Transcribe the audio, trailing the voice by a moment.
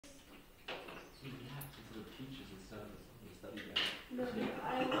with teachers and stuff, and study guide. No,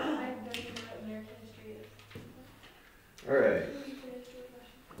 I don't know what American history is. All right.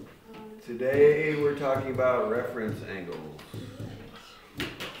 Today we're talking about reference angles.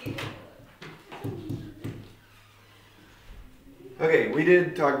 Okay, we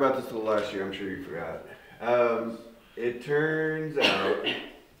did talk about this a little last year. I'm sure you forgot. It turns out,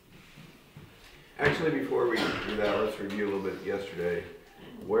 actually before we do that, let's review a little bit yesterday.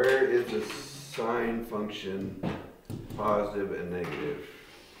 Where is the sine function positive and negative?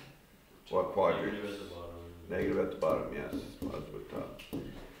 What quadrant? Negative at the bottom. Negative at the bottom, yes. Positive at the top.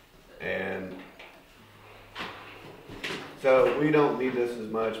 And so we don't need this as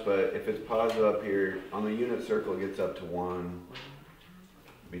much, but if it's positive up here, on the unit circle it gets up to 1.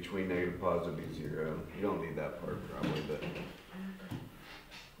 Between negative and positive be 0. You don't need that part probably, but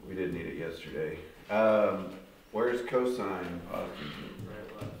we did need it yesterday. Where's cosine positive? Right,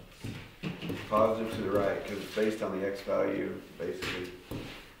 left. Positive to the right, because it's based on the x value, basically.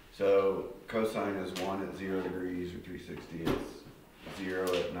 So cosine is 1 at 0 degrees or 360. It's 0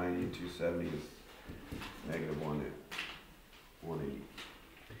 at 90 and 270 is negative 1 at 180.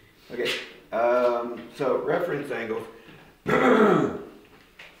 Okay, so reference angle.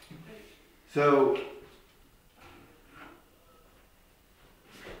 So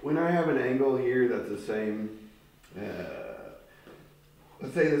when I have an angle here that's the same,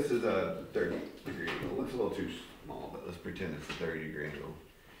 let's say this is a 30 degree angle. It looks a little too small, but let's pretend it's a 30 degree angle.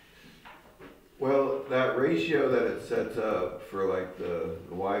 Well, that ratio that it sets up for like the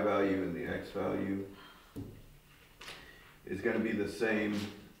y value and the x value is going to be the same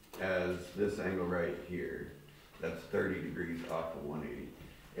as this angle right here. That's 30 degrees off of 180.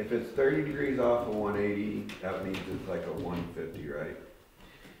 If it's 30 degrees off of 180, that means it's like a 150, right?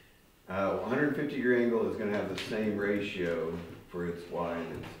 150 degree angle is going to have the same ratio for its y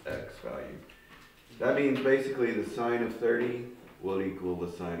and its x value. That means basically the sine of 30 will equal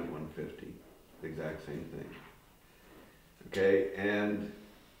the sine of 150. The exact same thing. Okay, and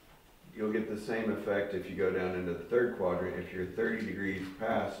you'll get the same effect if you go down into the third quadrant if you're 30 degrees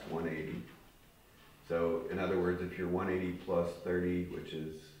past 180. So in other words, if you're 180 plus 30, which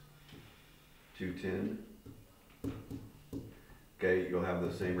is 210, okay, you'll have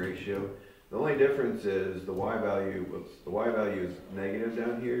the same ratio. The only difference is the y value, the y value is negative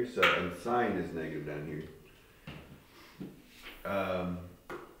down here, so, and sine is negative down here.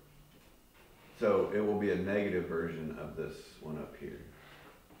 So it will be a negative version of this one up here.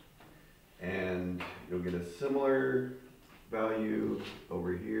 And you'll get a similar value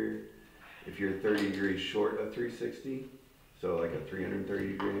over here if you're 30 degrees short of 360, so like a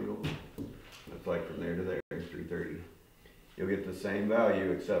 330 degree angle. That's like from there to there, 330. You'll get the same value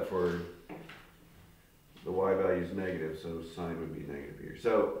except for the y value is negative, so sine would be negative here.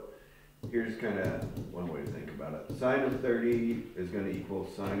 So here's kind of one way to think about it. Sine of 30 is going to equal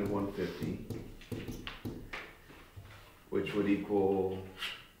sine of 150, which would equal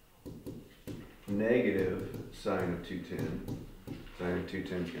negative sine of 210. Sine of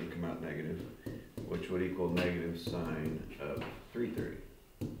 210 is going to come out negative, which would equal negative sine of 330.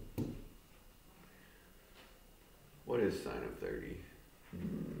 What is sine of 30?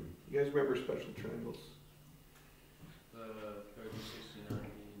 You guys remember special triangles? 30, 60, 90,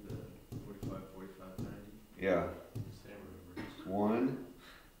 the 45, 45, 90. Yeah. Same reverse. 1,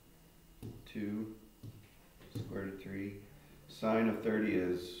 2, square root of 3. Sine of 30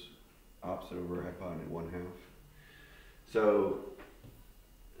 is opposite over hypotenuse, 1/2. So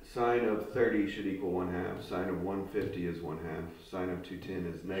sine of 30 should equal 1/2. Sine of 150 is 1/2. Sine of 210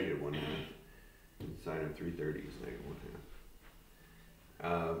 is negative 1/2. And sine of 330 is negative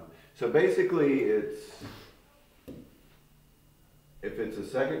 1/2. So basically it's, if it's a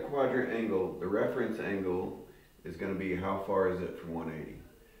second quadrant angle, the reference angle is going to be how far is it from 180.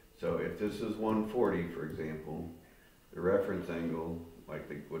 So if this is 140, for example, the reference angle, like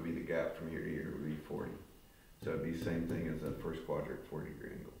would be the gap from here to here, would be 40. So it'd be the same thing as a first quadrant 40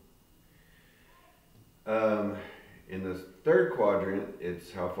 degree angle. In the third quadrant,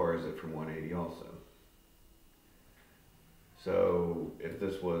 it's how far is it from 180 also. So if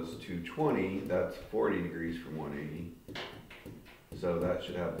this was 220, that's 40 degrees from 180. So that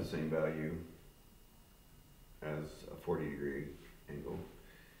should have the same value as a 40 degree angle.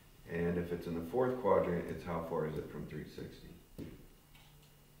 And if it's in the fourth quadrant, it's how far is it from 360.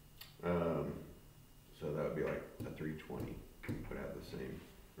 So that would be like a 320 would have the same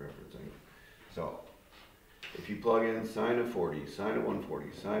reference angle. So if you plug in sine of 40, sine of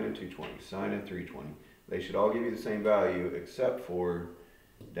 140, sine of 220, sine of 320, they should all give you the same value except for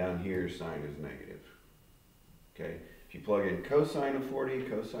down here sine is negative. Okay, if you plug in cosine of 40,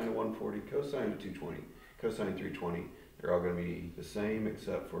 cosine of 140, cosine of 220, cosine 320, they're all going to be the same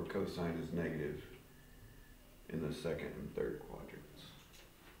except for cosine is negative in the second and third quadrants.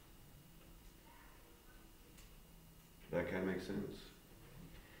 That kind of makes sense?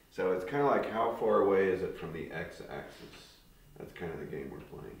 So it's kind of like how far away is it from the x-axis? That's kind of the game we're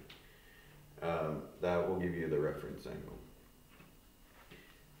playing. That will give you the reference angle.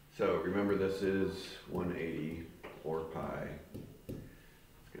 So remember, this is 180 or pi. It's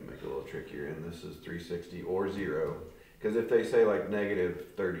going to make it a little trickier. And this is 360 or 0. Because if they say like negative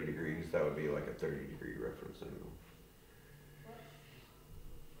 30 degrees, that would be like a 30-degree reference angle.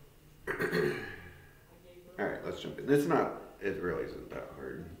 All right, let's jump in. It really isn't that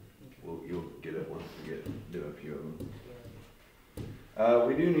hard. You'll get it once we do a few of them.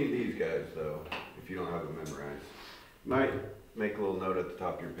 We do need these guys though, if you don't have them memorized. Might make a little note at the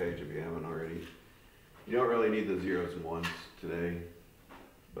top of your page if you haven't already. You don't really need the zeros and ones today,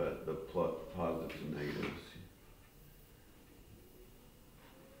 but the positives and negatives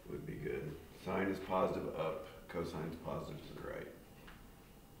would be good. Sine is positive up, cosine is positive to the right.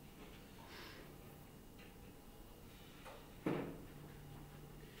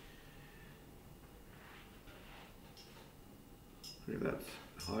 If that's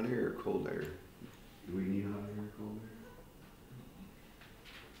hot air or cold air. Do we need hot air or cold air?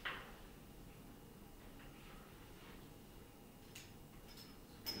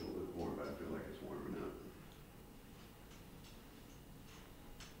 It's a little bit warm, but I feel like it's warming up.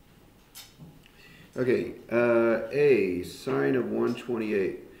 Okay, A, sine of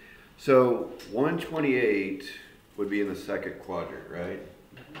 128. So 128 would be in the second quadrant, right?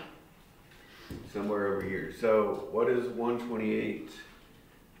 Somewhere over here. So what is 128?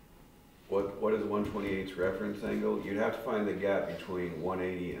 What is 128's reference angle? You'd have to find the gap between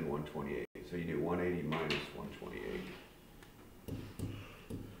 180 and 128. So you do 180 minus 128,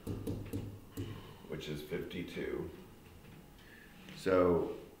 which is 52.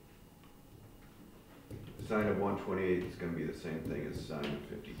 So sine of 128 is going to be the same thing as sine of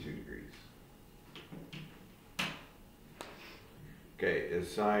 52 degrees. Okay,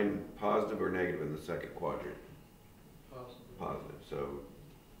 is sine positive or negative in the second quadrant? Positive. Positive, so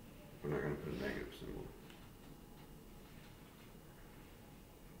we're not going to put a negative symbol.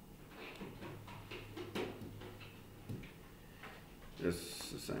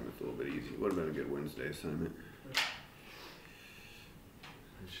 This assignment's a little bit easy. Would have been a good Wednesday assignment. I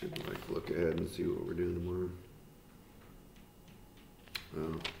should look ahead and see what we're doing tomorrow.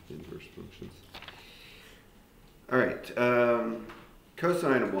 Oh, inverse functions. All right.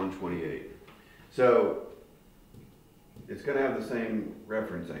 Cosine of 128. So it's going to have the same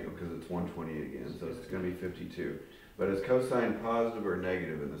reference angle because it's 128 again, so it's going to be 52. But is cosine positive or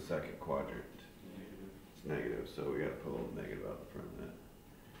negative in the second quadrant? Negative. It's negative, so we got to put a little negative out in front of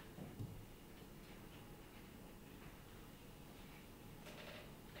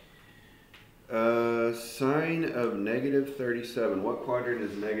that. Sine of negative 37. What quadrant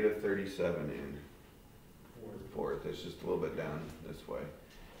is negative 37 in? Fourth. It's just a little bit down this way.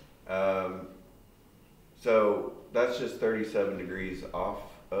 So that's just 37 degrees off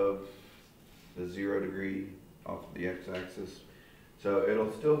of the 0 degree, off of the x-axis. So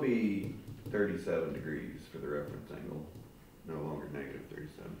it'll still be 37 degrees for the reference angle, no longer negative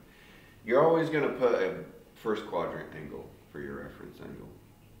 37. You're always going to put a first quadrant angle for your reference angle,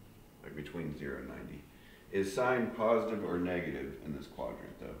 like between 0 and 90. Is sine positive or negative in this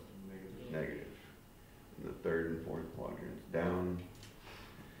quadrant though? Negative. Negative. In the third and fourth quadrants, down,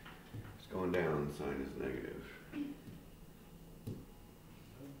 it's going down, sine is negative.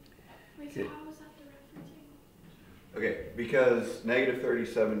 Wait, so Okay. how was that the reference angle? Okay, because negative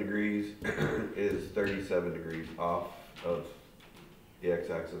 37 degrees is 37 degrees off of the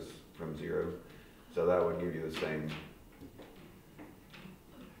x-axis from 0, so that would give you the same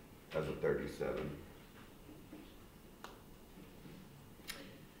as a 37.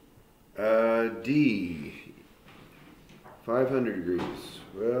 D, 500 degrees.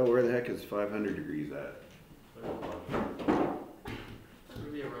 Well, where the heck is 500 degrees at?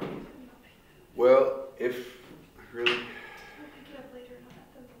 Really around. Well, if, really, I'll pick it up later, not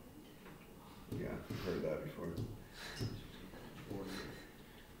at the moment. yeah, I've heard that before.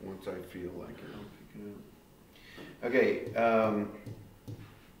 Once I feel like it, I'll pick it up. Okay,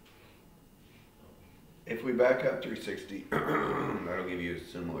 if we back up 360, that'll give you a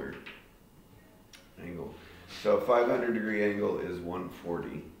similar angle. So a 500 degree angle is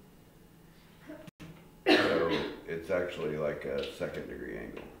 140. So it's actually like a second degree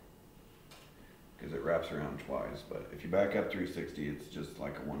angle because it wraps around twice. But if you back up 360, it's just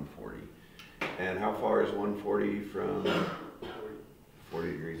like a 140. And how far is 140 from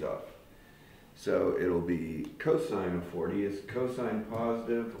 40 degrees off? So it'll be cosine of 40. Is cosine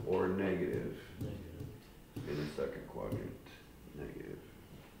positive or negative in the second quadrant? Negative.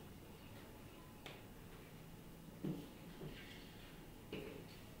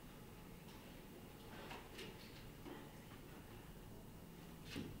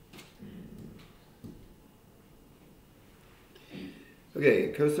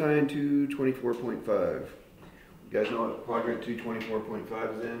 Okay, cosine 224.5. You guys know what quadrant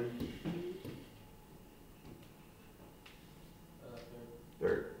 224.5 is in?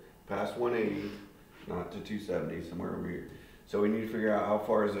 Third. Past 180, not to 270, somewhere over here. So we need to figure out how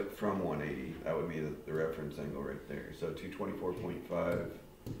far is it from 180. That would be the reference angle right there. So 224.5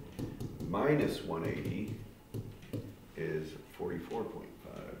 minus 180 is 44.5.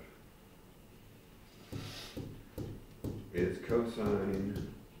 Is cosine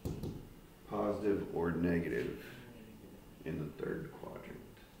positive or negative in the third quadrant?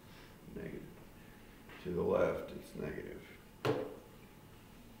 Negative. To the left, it's negative.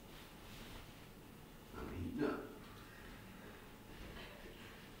 I'm heating up.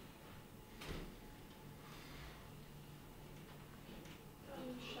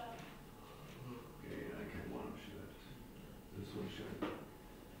 Shut. Okay, I kind of want them shut. This one shut.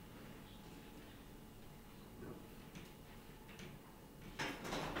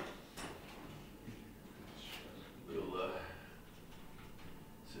 We'll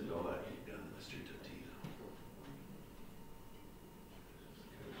send all that heat down to Mr. Totino.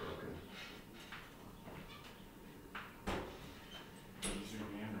 Kind of broken. Use your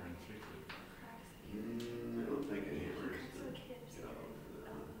hammer and fix it. I don't think any of ours Cracks like hips. get all over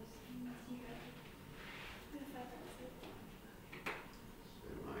that one.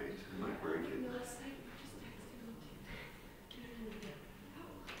 It might break it.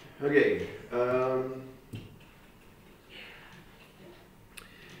 Okay,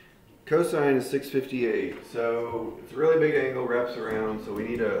 cosine is 658, so it's a really big angle, wraps around, so we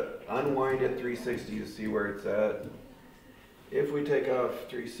need to unwind it 360 to see where it's at. If we take off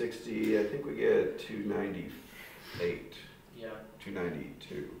 360, I think we get 298, Yeah,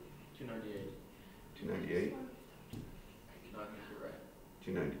 292, 298. 298, No, I think you're right.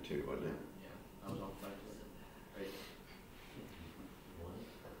 292, wasn't it? Yeah, I was on 5. Right.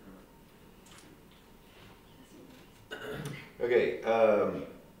 Okay,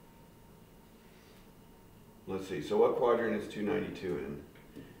 let's see, so what quadrant is 292 in?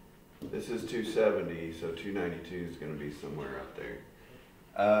 This is 270, so 292 is going to be somewhere up there.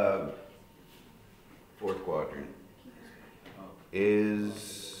 Fourth quadrant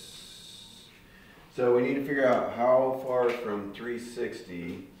is, so we need to figure out how far from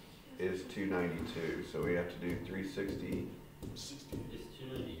 360 is 292. So we have to do 360. It's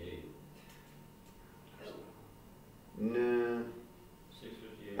 298. No.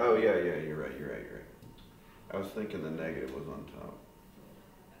 658. Oh yeah, you're right. I was thinking the negative was on top.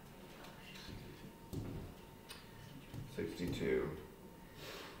 62.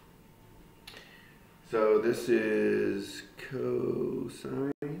 So this is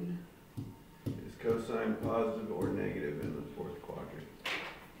cosine. Is cosine positive or negative in the fourth quadrant?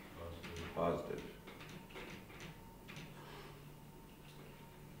 Positive.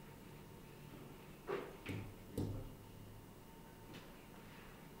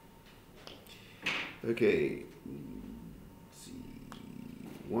 Okay, let's see,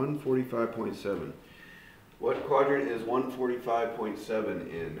 145.7. What quadrant is 145.7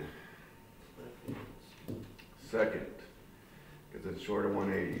 in? Second, because it's short of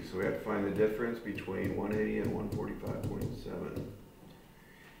 180. So we have to find the difference between 180 and 145.7.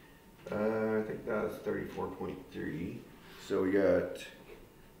 I think that's 34.3. So we got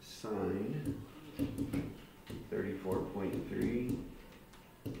sine 34.3.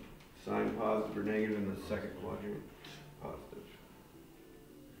 Sine positive or negative in the second quadrant? Positive.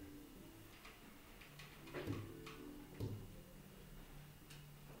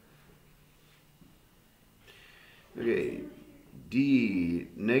 Okay, D,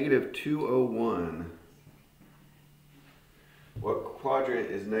 negative 201. What quadrant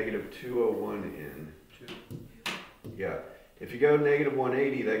is negative 201 in? 2. Yeah, if you go negative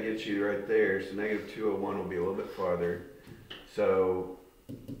 180, that gets you right there. So negative 201 will be a little bit farther. So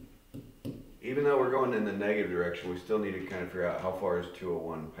even though we're going in the negative direction, we still need to kind of figure out how far is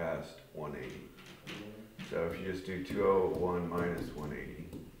 201 past 180. So if you just do 201 minus 180.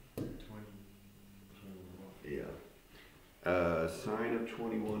 20. Yeah. Sine of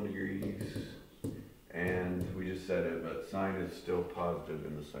 21 degrees, and we just said it, but sine is still positive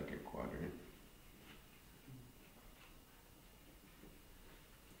in the second quadrant.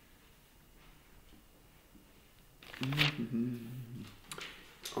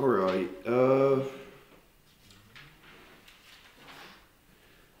 Alright,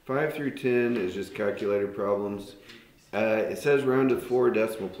 5 through 10 is just calculator problems. It says round to 4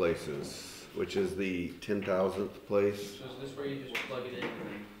 decimal places, which is the 10,000th place. So is this where you just plug it in and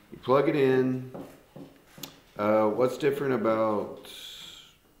then? You plug it in. What's different about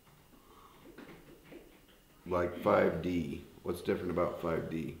like 5D? What's different about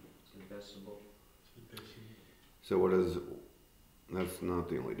 5D? It's a decimal. So what is, that's not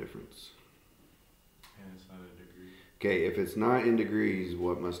the only difference. And it's not a degree. Okay, if it's not in degrees,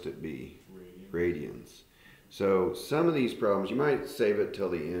 what must it be? Radian. Radians. So some of these problems, you might save it till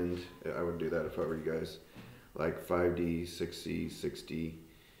the end. I would do that if I were you guys. Like 5D, 6C, 6D.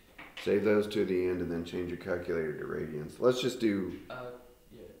 Save those to the end and then change your calculator to radians. Let's just do Yeah.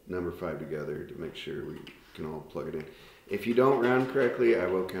 number 5 together to make sure we can all plug it in. If you don't round correctly, I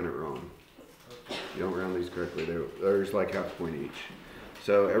will count it wrong. If you don't round these correctly, there's like half a point each.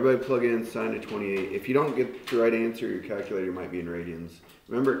 So everybody plug in sine of 28. If you don't get the right answer, your calculator might be in radians.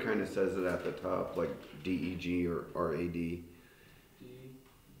 Remember, it kind of says it at the top, like DEG or RAD. D.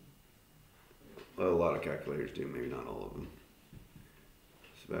 Well, a lot of calculators do, maybe not all of them.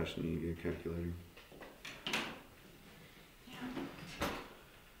 Sebastian, you get a calculator?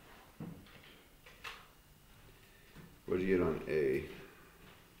 What did you get on A?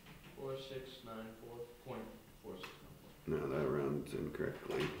 4694.4694. No, that rounds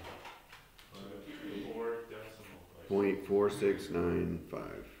incorrectly. 4 decimal places.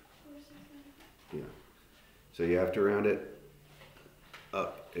 0.4695. Yeah. So you have to round it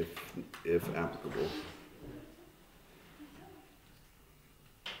up if applicable.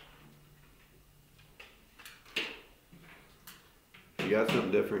 If you got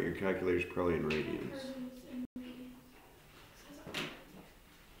something different, your calculator's probably in radians.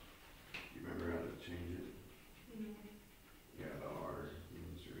 You remember how to change it? Yeah, the R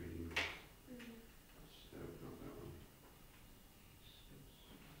means radians. No, not that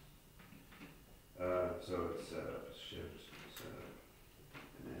one. So it's setup, shift, setup,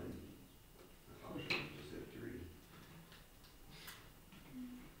 and then option, just hit 3.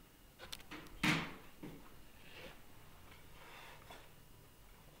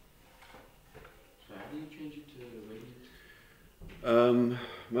 So how do you change it to radians?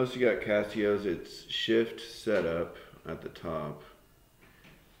 Most of you got Casio's, it's shift setup at the top,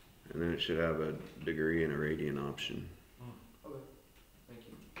 and then it should have a degree and a radian option. Okay. Thank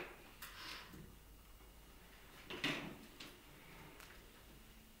you.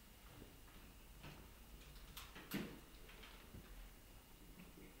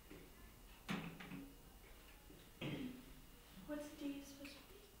 What's D supposed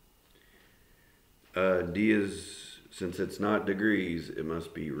to be? D is, since it's not degrees, it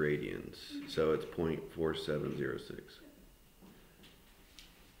must be radians, so it's 0.4706.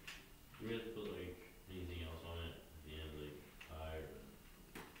 You have to put like anything else on it at the end, like pi or?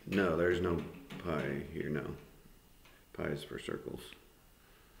 No, there's no pi here, no. Pi is for circles.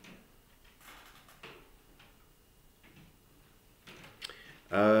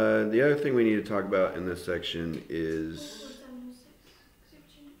 The other thing we need to talk about in this section is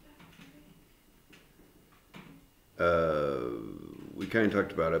 4706. we kind of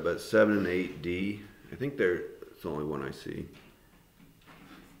talked about it, but 7 and 8D, I think it's the only one I see.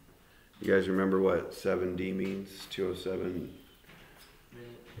 You guys remember what 7D means? 207,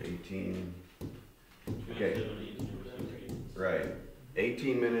 18. Okay. Right.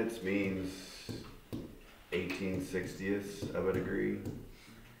 18 minutes means 18/60ths of a degree.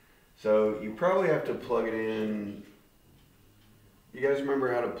 So you probably have to plug it in. You guys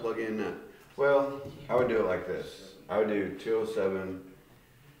remember how to plug in? Well, I would do it like this. I would do 207.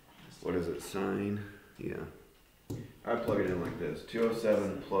 What is it? Sine? Yeah. I'd plug it in like this.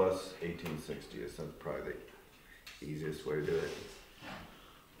 207 plus 18/60ths. That's probably the easiest way to do it.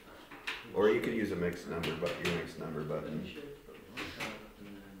 Or you could use a mixed number, but your mixed number button. Shift, and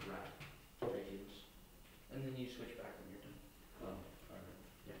then right, radians. And then you switch back when you're done. Oh, alright.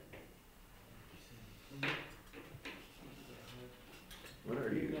 Yeah. What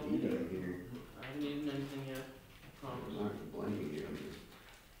are you eating here? I haven't eaten anything yet. I'm Promise. not blaming you.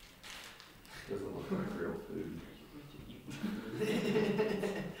 Doesn't look like real food.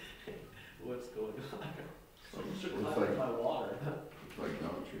 What's going on? Someone should Looks clap like- my water. It's like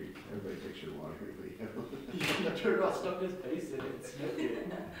dog treats. Everybody takes your water. Turtle stuck his face in it and smoked it.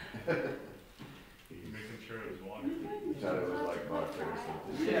 Making sure it was water. You thought it was like vodka or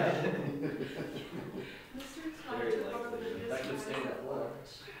something. Yeah. Mr. Very Todd likely. borrowed this That could stain the floor.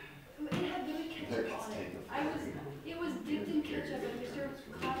 It had really ketchup on it. It was dipped in ketchup and Mr.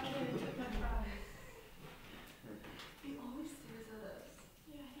 Todd came and took my fries. He always stares at us.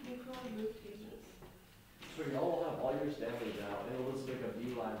 Yeah, while your Stanley's out, and it'll just make a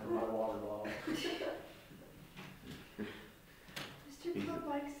beeline for my water bottle. Mr. Pop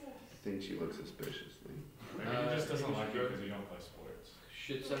likes us. I think she looks suspiciously. Maybe he just doesn't like you because you don't play sports.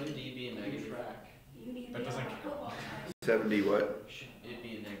 Should 7D be a negative? Track. You need to That be doesn't on count. football time. 70 what? Should it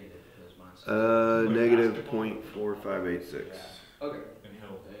be a negative because mine's. Negative basketball? 0.4586. Yeah. Okay. And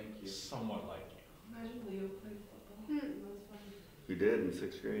he'll Thank you. somewhat like you. Imagine Leo playing football. That's funny. We did in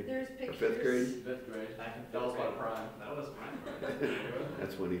 6th grade. There's Or pictures. 5th grade? 5th grade. Back in That was my fifth grade. prime. That was my prime.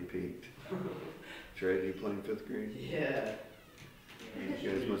 That's when he peaked. Trey, you playing 5th grade? Yeah. You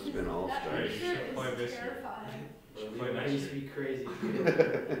guys must have been all That stars. picture Play is this year. terrifying. Should play I next used to year. be crazy.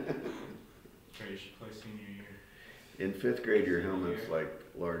 Trey, you should play senior year. In 5th grade, your helmet's like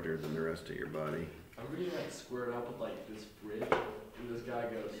larger than the rest of your body. I'm really like squared up with like this bridge, and this guy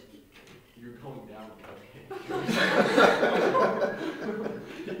goes, "You're going down, Cupcake."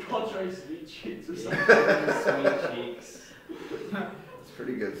 He called Trey sweet cheeks or something. Sweet cheeks. It's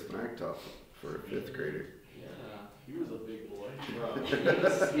pretty good smack talk for a 5th grader. Yeah, he was a big boy. Bro, he's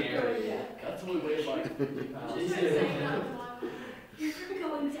scary. Yeah. That's only weighed like 50 Just pounds. start saying that to my mom. You're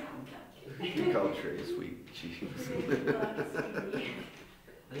going down, Cupcake. You call Trey sweet cheeks.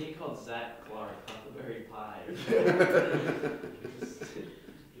 I think he called Zach Clark Huckleberry Pie.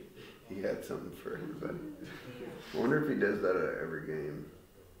 He had something for everybody. I wonder if he does that at every game.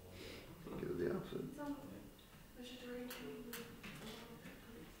 He does the opposite. Mr. Jordan.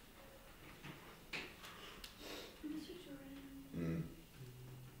 Mm.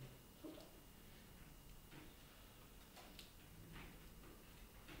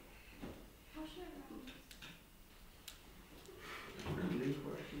 How should I round this?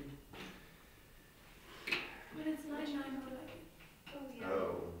 When it's 9-9, what do I do? Oh, yeah. Oh,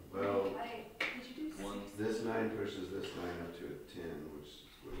 well, Did you do One. six? this 9 pushes this 9 up to a 10, which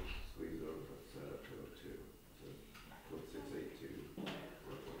squeezes over, puts that up to a 2. So, put 682,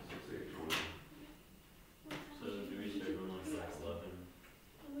 or put 6820. So do we start going like back 11?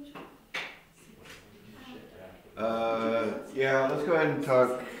 Which one? Yeah, let's go ahead and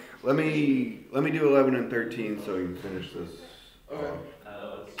talk. Let me do 11 and 13 so we can finish this. Okay.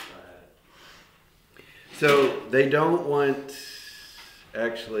 Let's try it. So they don't want,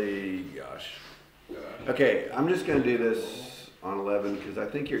 actually, gosh. Okay, I'm just gonna do this on 11 because I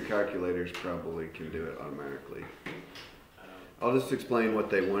think your calculators probably can do it automatically. I'll just explain what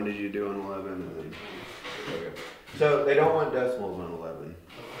they wanted you to do on 11 and then. Okay. So they don't want decimals on 11,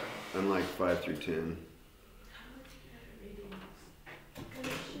 unlike 5 through 10.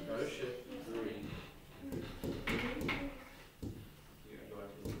 Oh shit. 3. You gotta go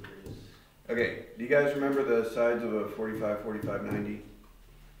after the 3s. Okay, do you guys remember the sides of a 45, 45, 90?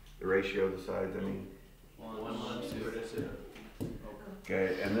 The ratio of the sides, I mean? 1, 2. Okay,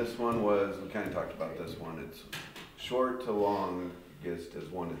 and this one was, we kind of talked about this one, it's short to long gets as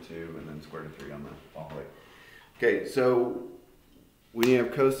 1 to 2 and then square to 3 on the all height. Okay, so when you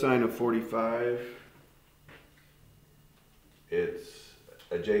have cosine of 45, it's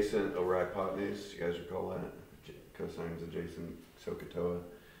adjacent over hypotenuse. You guys recall that? Cosine's adjacent SOHCAHTOA.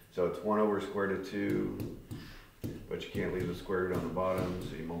 So it's 1 over square root of 2, but you can't leave the square root on the bottom,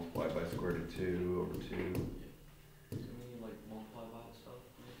 so you multiply by square root of 2 over 2. So we need like multiply by stuff.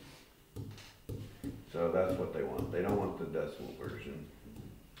 So that's what they want. They don't want the decimal version.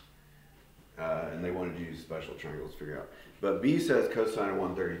 And they wanted to use special triangles to figure out. But B says cosine of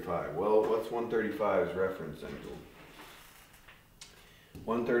 135. Well, what's 135's reference angle?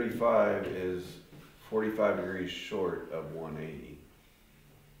 135 is 45 degrees short of 180.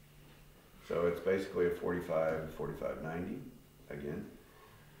 So it's basically a 45, 45, 90 again.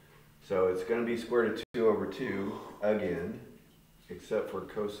 So it's going to be square root of 2 over 2 again, except for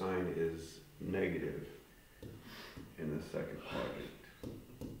cosine is negative in the second quadrant.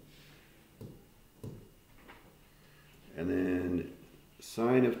 And then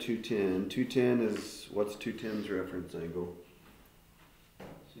sine of 210. 210 is, what's 210's reference angle?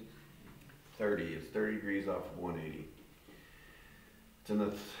 30. It's 30 degrees off of 180. It's in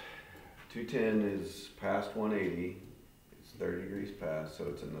the 210 is past 180. It's 30 degrees past, so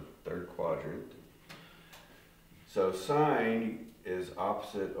it's in the third quadrant. So sine is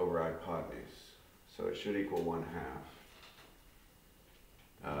opposite over hypotenuse, so it should equal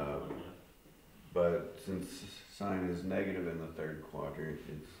 1/2. But since sine is negative in the third quadrant,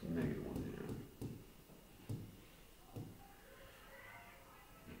 it's negative 1/2.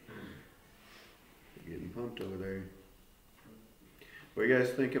 You're getting pumped over there. What do you guys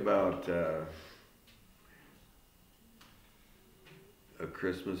think about a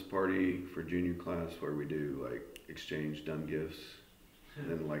Christmas party for junior class where we do like exchange dumb gifts? and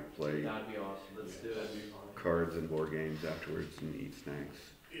then like play That'd be awesome. Let's do it. That'd be fun. cards and board games afterwards and eat snacks.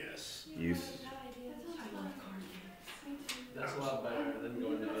 Yes. Use That idea. That sounds I fun. love card games. Me too. That's a lot better than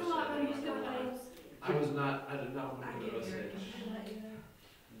going to That's a lot better. You just go Osage. to those. I did not want I to go get to very Osage. competitive.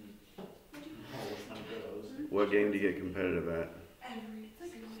 Oh, let's not go to those. what game do you get competitive at? Every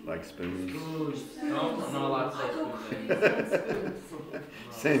single. Like spoons? No, I'm not allowed to I say go spoon crazy names. on spoons.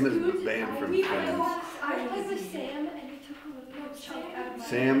 Same as Spoons, banned from we spoons. I played with Sam and he took a little chunk out of my.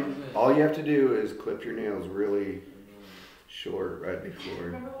 Sam, all you have to do is clip your nails really short right before.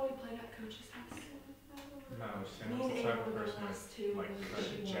 Remember when we played at Coach's house? No, Me Sam's and the Aiden type were of the person last that two. like when cut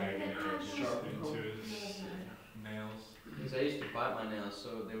she the won. jagged Yeah. edge Sharp into holes. his nails. Because I used to bite my nails,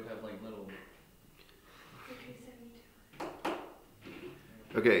 so they would have like little.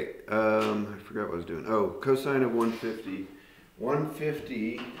 Okay, I forgot what I was doing. Oh, cosine of 150.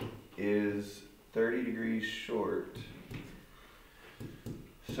 150 is 30 degrees short.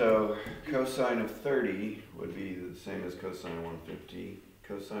 So cosine of 30 would be the same as cosine of 150.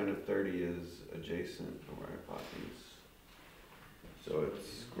 Cosine of 30 is adjacent or hypotenuse. So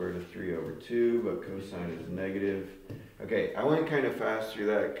it's square root of 3 over 2, but cosine is negative. Okay, I went kind of fast through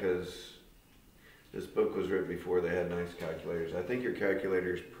that because this book was written before they had nice calculators. I think your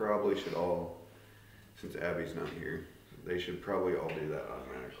calculators probably should all, since Abby's not here, they should probably all do that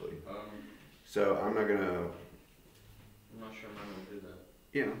automatically. So I'm not gonna, I'm not sure mine will do that.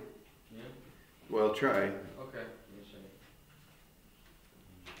 yeah, Yeah? well, try. Okay. Let me see.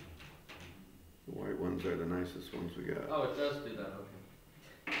 The white ones are the nicest ones we got. Oh, it does do that,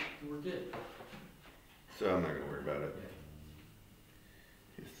 okay. We're good. So I'm not gonna worry about it.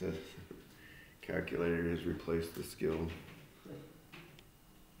 Yeah. It's the calculator has replaced the skill.